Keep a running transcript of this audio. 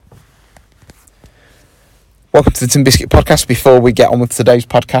Welcome to the Tin Biscuit Podcast. Before we get on with today's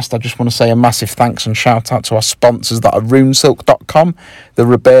podcast, I just want to say a massive thanks and shout out to our sponsors that are runesilk.com, the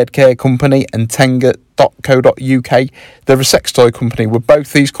Rebird Care Company and Tenga.co.uk. They're a sex toy company. With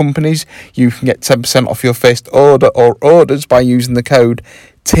both these companies, you can get 10% off your first order or orders by using the code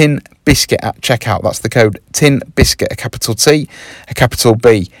TINBISCUIT at checkout. That's the code TINBISCUIT, a capital T, a capital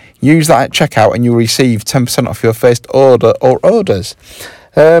B. Use that at checkout and you'll receive 10% off your first order or orders.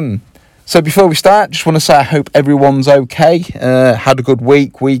 So before we start, just want to say I hope everyone's okay. Had a good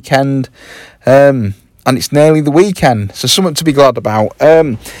weekend, and it's nearly the weekend, so something to be glad about.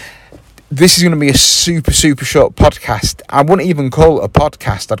 This is going to be a super short podcast. I wouldn't even call it a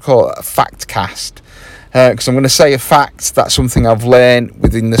podcast, I'd call it a FactCast, because I'm going to say a fact. That's something I've learned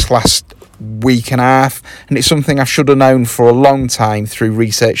within this last week and a half, and it's something I should have known for a long time through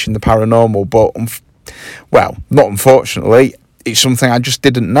researching the paranormal, but, not unfortunately, it's something I just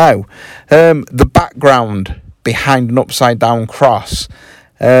didn't know. The background behind an upside down cross,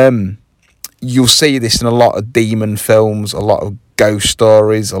 you'll see this in a lot of demon films, a lot of ghost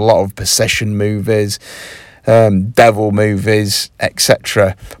stories, a lot of possession movies, devil movies,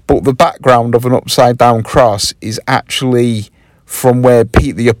 etc. But the background of an upside down cross is actually from where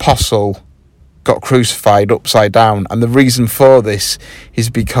Pete the Apostle got crucified upside down, and the reason for this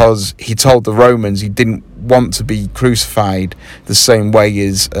is because he told the Romans he didn't want to be crucified the same way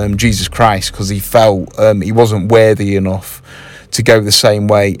as Jesus Christ, because he felt he wasn't worthy enough to go the same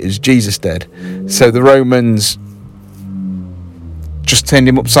way as Jesus did. So the Romans just turned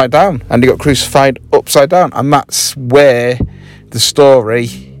him upside down and he got crucified upside down, and that's where the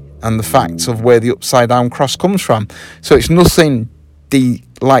story and the facts of where the upside down cross comes from. So it's nothing demonic,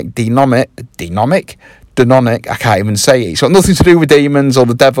 I can't even say it. It's got nothing to do with demons or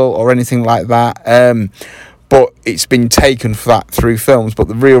the devil or anything like that, but it's been taken for that through films. But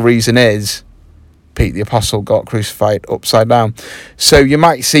the real reason is Pete the Apostle got crucified upside down. So you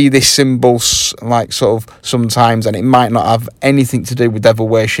might see this symbol like sort of sometimes, and it might not have anything to do with devil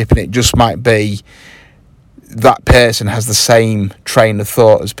worship, and it just might be that person has the same train of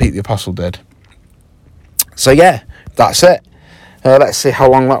thought as Pete the Apostle did. So yeah, that's it. Let's see how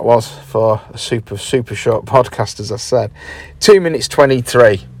long that was for a super short podcast, as I said. 2 minutes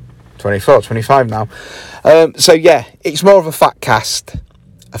 23, 24, 25 now. So yeah, it's more of a FactCast.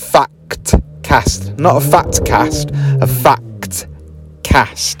 A FactCast. Not a FactCast, a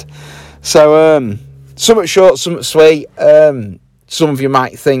FactCast. So, somewhat short, somewhat sweet. Some of you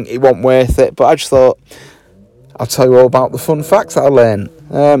might think it wasn't worth it, but I just thought I'll tell you all about the fun facts that I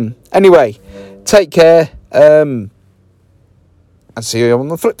learned. Anyway, take care. And see you on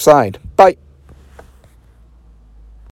the flip side. Bye.